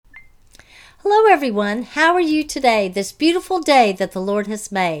Hello everyone, how are you today, this beautiful day that the Lord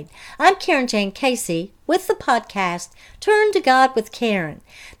has made? I'm Karen Jane Casey with the podcast, Turn to God with Karen.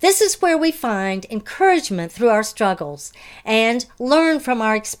 This is where we find encouragement through our struggles and learn from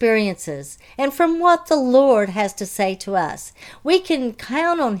our experiences and from what the Lord has to say to us. We can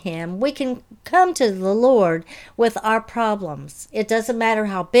count on Him, we can come to the Lord with our problems. It doesn't matter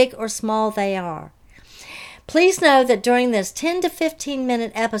how big or small they are. Please know that during this 10 to 15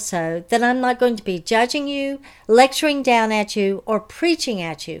 minute episode that I'm not going to be judging you, lecturing down at you, or preaching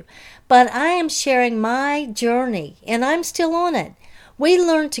at you, but I am sharing my journey and I'm still on it. We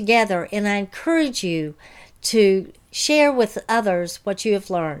learn together and I encourage you to share with others what you have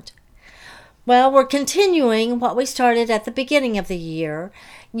learned. Well, we're continuing what we started at the beginning of the year,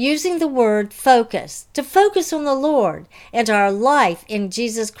 using the word focus, to focus on the Lord and our life in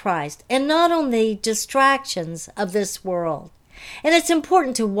Jesus Christ, and not on the distractions of this world. And it's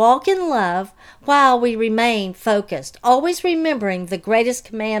important to walk in love while we remain focused, always remembering the greatest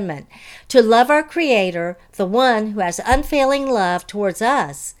commandment, to love our Creator, the one who has unfailing love towards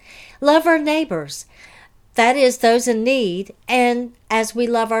us, love our neighbors, that is, those in need, and as we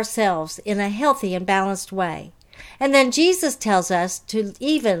love ourselves in a healthy and balanced way. And then Jesus tells us to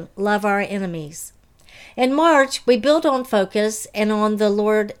even love our enemies. In March, we built on focus and on the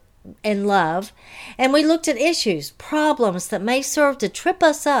Lord and love, and we looked at issues, problems that may serve to trip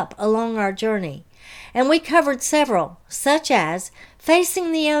us up along our journey. And we covered several, such as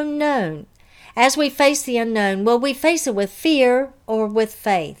facing the unknown. As we face the unknown, will we face it with fear or with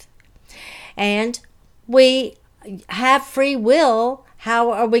faith? And we have free will.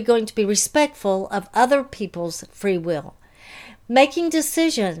 How are we going to be respectful of other people's free will? Making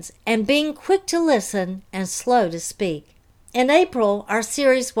decisions and being quick to listen and slow to speak. In April, our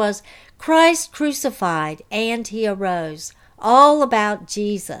series was Christ Crucified and He Arose, all about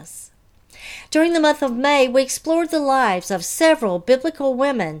Jesus. During the month of May, we explored the lives of several biblical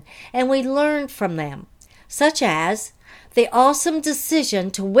women and we learned from them, such as the awesome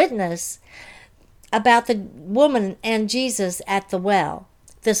decision to witness about the woman and Jesus at the well,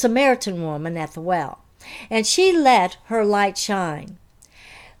 the Samaritan woman at the well, and she let her light shine.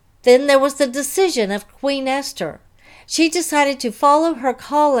 Then there was the decision of Queen Esther. She decided to follow her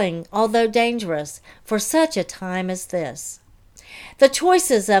calling, although dangerous, for such a time as this. The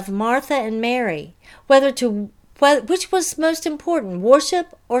choices of Martha and Mary, which was most important,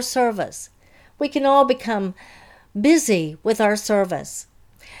 worship or service. We can all become busy with our service.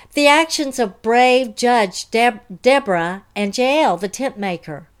 The actions of brave Judge Deborah and Jael, the tent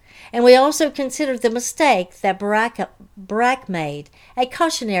maker. And we also considered the mistake that Barak made, a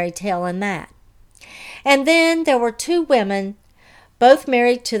cautionary tale in that. And then there were two women, both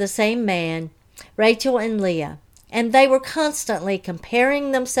married to the same man, Rachel and Leah. And they were constantly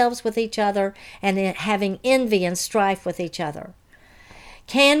comparing themselves with each other and having envy and strife with each other.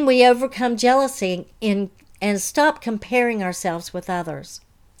 Can we overcome jealousy and stop comparing ourselves with others?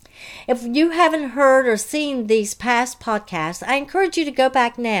 If you haven't heard or seen these past podcasts, I encourage you to go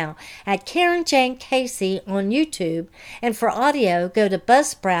back now at Karen Jane Casey on YouTube, and for audio, go to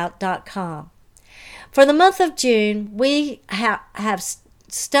buzzsprout.com. For the month of June, we have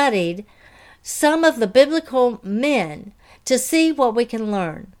studied some of the biblical men to see what we can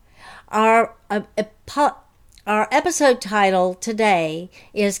learn. Our episode title today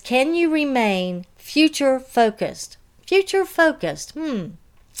is Can You Remain Future Focused? Future Focused.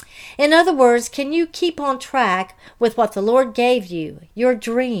 In other words, can you keep on track with what the Lord gave you, your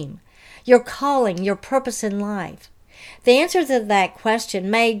dream, your calling, your purpose in life? The answer to that question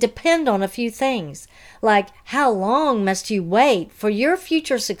may depend on a few things, like how long must you wait for your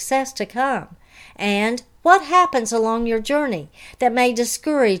future success to come, and what happens along your journey that may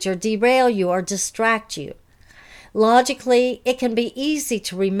discourage or derail you or distract you. Logically, it can be easy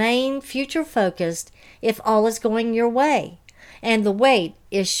to remain future focused if all is going your way and the wait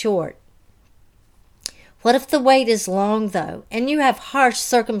is short. What if the wait is long, though, and you have harsh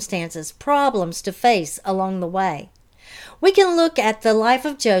circumstances, problems to face along the way? We can look at the life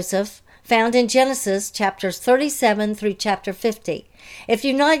of Joseph, found in Genesis chapters 37 through chapter 50. If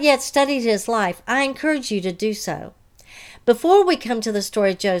you've not yet studied his life, I encourage you to do so. Before we come to the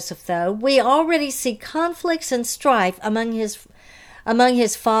story of Joseph, though, we already see conflicts and strife among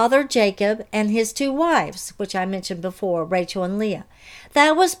his father Jacob and his two wives, which I mentioned before, Rachel and Leah.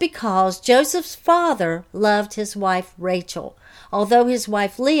 That was because Joseph's father loved his wife Rachel, although his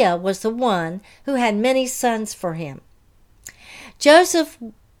wife Leah was the one who had many sons for him. Joseph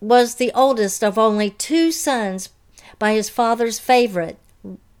was the oldest of only two sons by his father's favorite,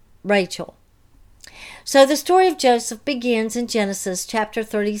 Rachel. So the story of Joseph begins in Genesis chapter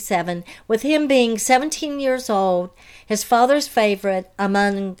 37 with him being 17 years old, his father's favorite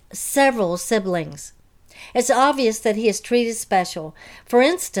among several siblings. It's obvious that he is treated special. For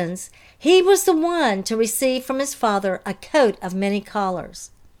instance, he was the one to receive from his father a coat of many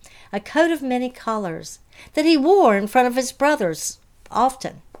collars. A coat of many collars that he wore in front of his brothers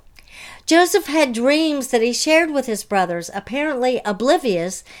often. Joseph had dreams that he shared with his brothers, apparently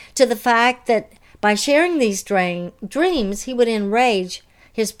oblivious to the fact that by sharing these dreams, he would enrage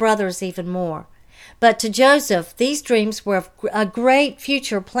his brothers even more. But to Joseph, these dreams were a great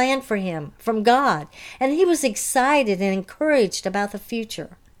future planned for him from God, and he was excited and encouraged about the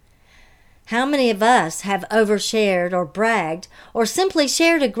future. How many of us have overshared or bragged or simply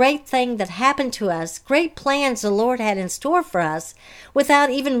shared a great thing that happened to us, great plans the Lord had in store for us, without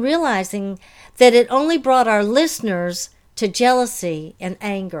even realizing that it only brought our listeners to jealousy and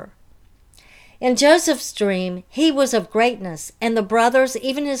anger? In Joseph's dream, he was of greatness, and the brothers,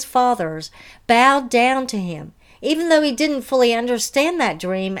 even his fathers, bowed down to him. Even though he didn't fully understand that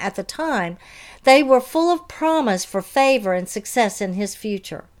dream at the time, they were full of promise for favor and success in his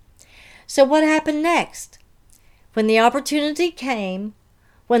future. So what happened next? When the opportunity came,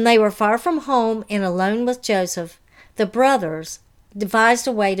 when they were far from home and alone with Joseph, the brothers devised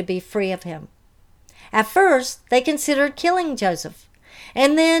a way to be free of him. At first, they considered killing Joseph.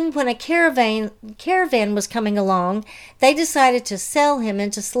 And then when a caravan was coming along, they decided to sell him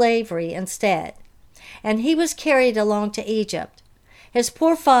into slavery instead. And he was carried along to Egypt. His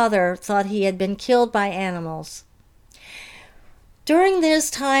poor father thought he had been killed by animals. During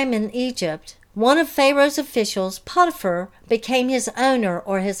this time in Egypt, one of Pharaoh's officials, Potiphar, became his owner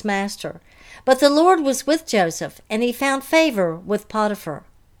or his master. But the Lord was with Joseph, and he found favor with Potiphar.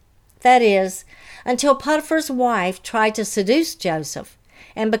 That is, until Potiphar's wife tried to seduce Joseph,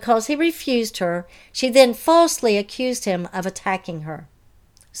 and because he refused her, she then falsely accused him of attacking her.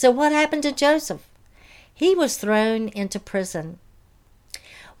 So what happened to Joseph? He was thrown into prison.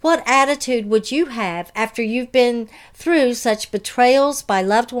 What attitude would you have after you've been through such betrayals by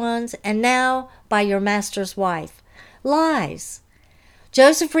loved ones and now by your master's wife? Lies.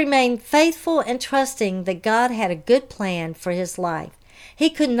 Joseph remained faithful and trusting that God had a good plan for his life.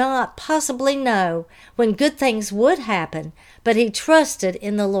 He could not possibly know when good things would happen, but he trusted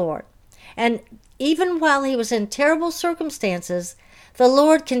in the Lord. And even while he was in terrible circumstances, the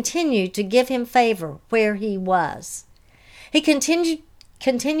Lord continued to give him favor where he was. He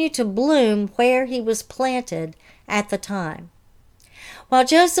continued to bloom where he was planted at the time. While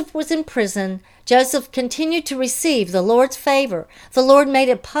Joseph was in prison, Joseph continued to receive the Lord's favor. The Lord made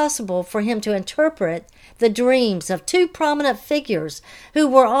it possible for him to interpret the dreams of two prominent figures who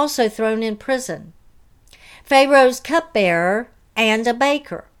were also thrown in prison: Pharaoh's cupbearer and a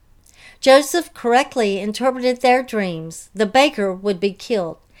baker. Joseph correctly interpreted their dreams. The baker would be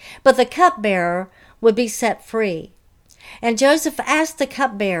killed, but the cupbearer would be set free. And Joseph asked the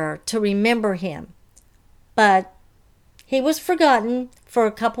cupbearer to remember him, but he was forgotten for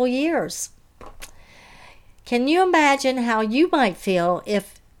a couple years. Can you imagine how you might feel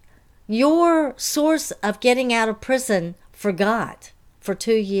if your source of getting out of prison forgot for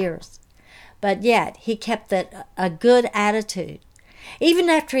 2 years? But yet he kept a good attitude. Even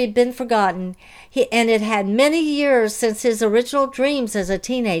after he'd been forgotten, and it had many years since his original dreams as a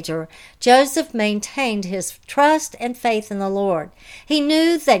teenager, Joseph maintained his trust and faith in the Lord. He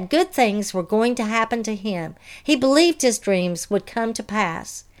knew that good things were going to happen to him. He believed his dreams would come to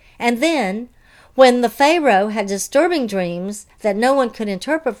pass. And then, when the Pharaoh had disturbing dreams that no one could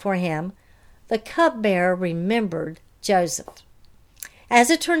interpret for him, the cupbearer remembered Joseph. As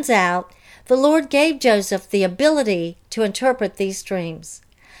it turns out, the Lord gave Joseph the ability to interpret these dreams.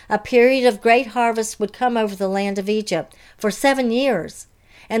 A period of great harvest would come over the land of Egypt for 7 years,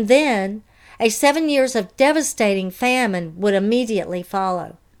 and then a 7 years of devastating famine would immediately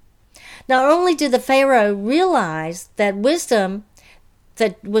follow. Not only did the Pharaoh realize that wisdom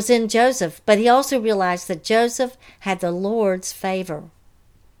that was in Joseph, but he also realized that Joseph had the Lord's favor.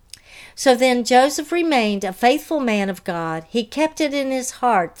 So then Joseph remained a faithful man of God. He kept it in his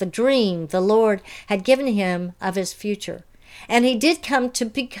heart, the dream the Lord had given him of his future. And he did come to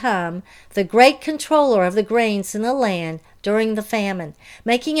become the great controller of the grains in the land during the famine,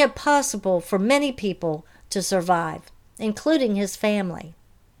 making it possible for many people to survive, including his family.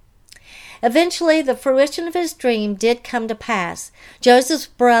 Eventually, the fruition of his dream did come to pass. Joseph's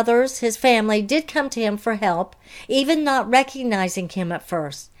brothers, his family, did come to him for help, even not recognizing him at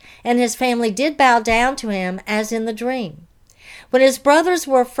first. And his family did bow down to him as in the dream. When his brothers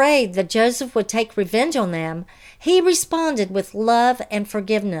were afraid that Joseph would take revenge on them, he responded with love and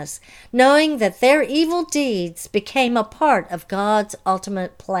forgiveness, knowing that their evil deeds became a part of God's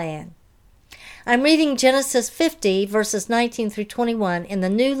ultimate plan. I'm reading Genesis 50, verses 19 through 21 in the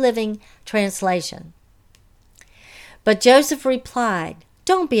New Living Translation. But Joseph replied,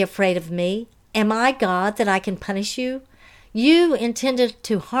 "Don't be afraid of me. Am I God that I can punish you? You intended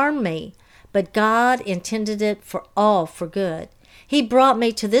to harm me, but God intended it all for good. He brought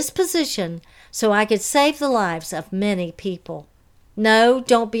me to this position so I could save the lives of many people. No,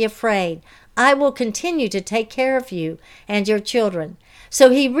 don't be afraid. I will continue to take care of you and your children." So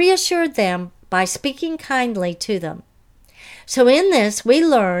he reassured them by speaking kindly to them. So in this, we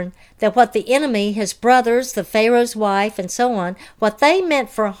learn that what the enemy, his brothers, the Pharaoh's wife, and so on, what they meant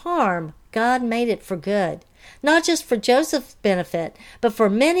for harm, God made it for good. Not just for Joseph's benefit, but for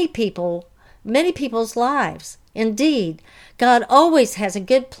many people's lives. Indeed, God always has a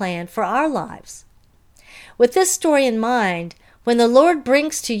good plan for our lives. With this story in mind, when the Lord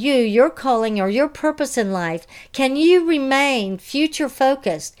brings to you your calling or your purpose in life, can you remain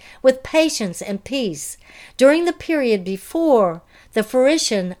future-focused with patience and peace during the period before the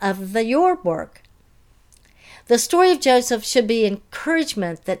fruition of your work? The story of Joseph should be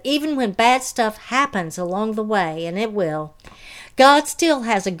encouragement that even when bad stuff happens along the way, and it will, God still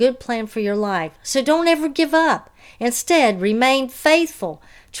has a good plan for your life. So don't ever give up. Instead, remain faithful,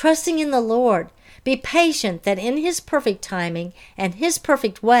 trusting in the Lord. Be patient that in His perfect timing and His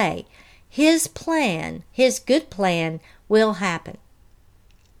perfect way, His plan, His good plan, will happen.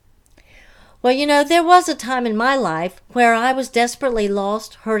 Well, there was a time in my life where I was desperately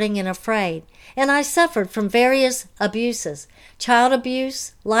lost, hurting, and afraid, and I suffered from various abuses: child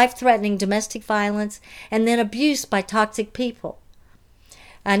abuse, life-threatening domestic violence, and then abuse by toxic people.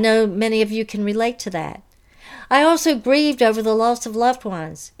 I know many of you can relate to that. I also grieved over the loss of loved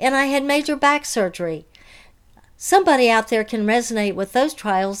ones, and I had major back surgery. Somebody out there can resonate with those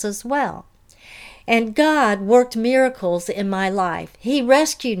trials as well. And God worked miracles in my life. He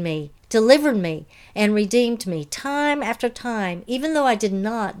rescued me, delivered me, and redeemed me time after time, even though I did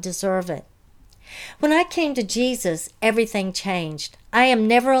not deserve it. When I came to Jesus, everything changed. I am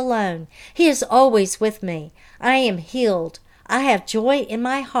never alone. He is always with me. I am healed. I have joy in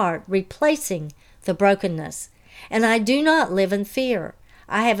my heart, replacing the brokenness. And I do not live in fear.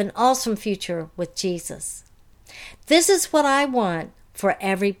 I have an awesome future with Jesus. This is what I want for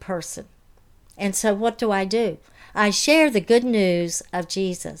every person. And so what do? I share the good news of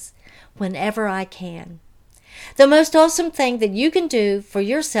Jesus whenever I can. The most awesome thing that you can do for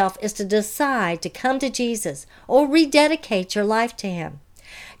yourself is to decide to come to Jesus or rededicate your life to Him.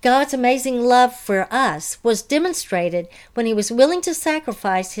 God's amazing love for us was demonstrated when He was willing to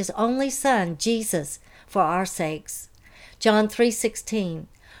sacrifice His only Son, Jesus, for our sakes. John 3:16.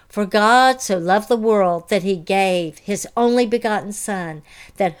 For God so loved the world that He gave His only begotten Son,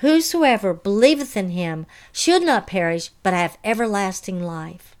 that whosoever believeth in Him should not perish, but have everlasting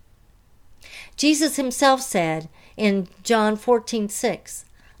life. Jesus Himself said in John 14:6,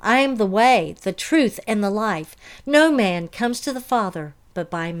 I am the way, the truth, and the life. No man comes to the Father but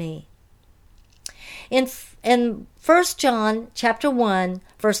by me. In 1 John chapter 1,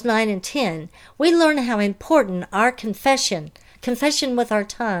 verse 9 and 10, we learn how important our confession with our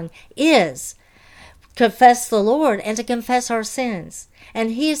tongue is. Confess the Lord and to confess our sins.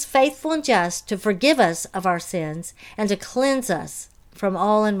 And He is faithful and just to forgive us of our sins and to cleanse us from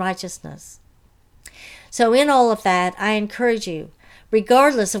all unrighteousness. So in all of that, I encourage you,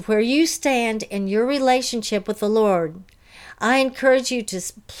 regardless of where you stand in your relationship with the Lord, I encourage you to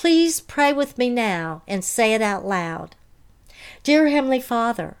please pray with me now and say it out loud. Dear Heavenly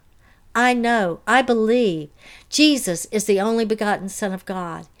Father, I believe Jesus is the only begotten Son of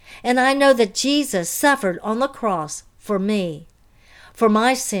God, and I know that Jesus suffered on the cross for me, for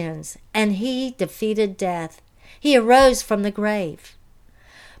my sins, and He defeated death. He arose from the grave.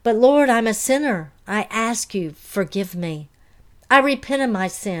 But Lord, I'm a sinner. I ask you, forgive me. I repent of my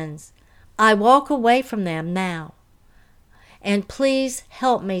sins. I walk away from them now. And please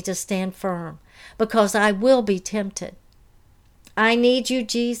help me to stand firm, because I will be tempted. I need you,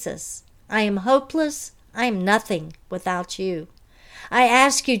 Jesus. I am hopeless. I am nothing without you. I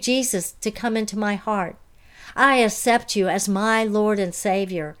ask you, Jesus, to come into my heart. I accept you as my Lord and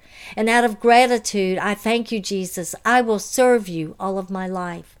Savior. And out of gratitude, I thank you, Jesus. I will serve you all of my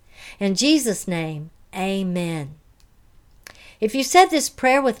life. In Jesus' name, amen. If you said this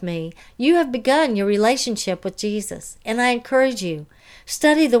prayer with me, you have begun your relationship with Jesus. And I encourage you,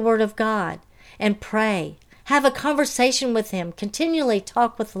 study the Word of God and pray. Have a conversation with Him. Continually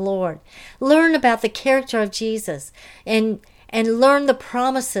talk with the Lord. Learn about the character of Jesus and and learn the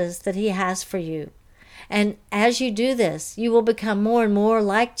promises that He has for you. And as you do this, you will become more and more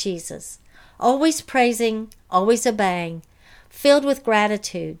like Jesus, always praising, always obeying, filled with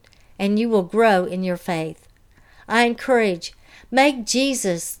gratitude, and you will grow in your faith. I encourage, make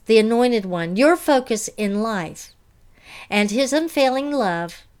Jesus, the Anointed One, your focus in life, and His unfailing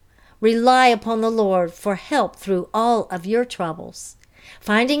love. Rely upon the Lord for help through all of your troubles,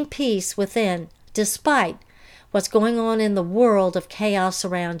 finding peace within despite what's going on in the world of chaos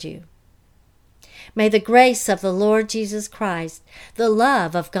around you. May the grace of the Lord Jesus Christ, the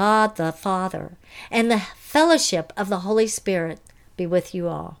love of God the Father, and the fellowship of the Holy Spirit be with you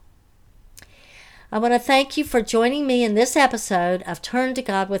all. I want to thank you for joining me in this episode of Turn to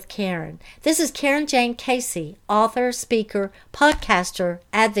God with Karen. This is Karen Jane Casey, author, speaker, podcaster,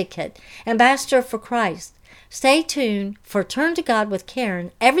 advocate, ambassador for Christ. Stay tuned for Turn to God with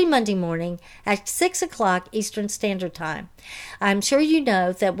Karen every Monday morning at 6 o'clock Eastern Standard Time. I'm sure you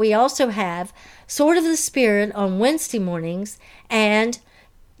know that we also have Sword of the Spirit on Wednesday mornings and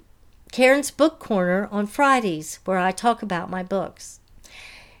Karen's Book Corner on Fridays, where I talk about my books.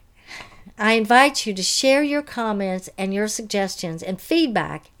 I invite you to share your comments and your suggestions, and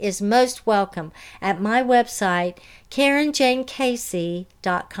feedback is most welcome at my website,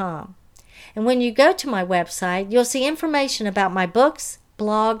 KarenJaneCasey.com. And when you go to my website, you'll see information about my books,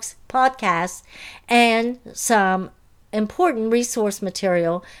 blogs, podcasts, and some important resource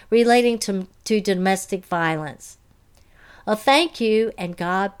material relating to domestic violence. Well, thank you, and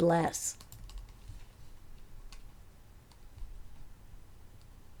God bless.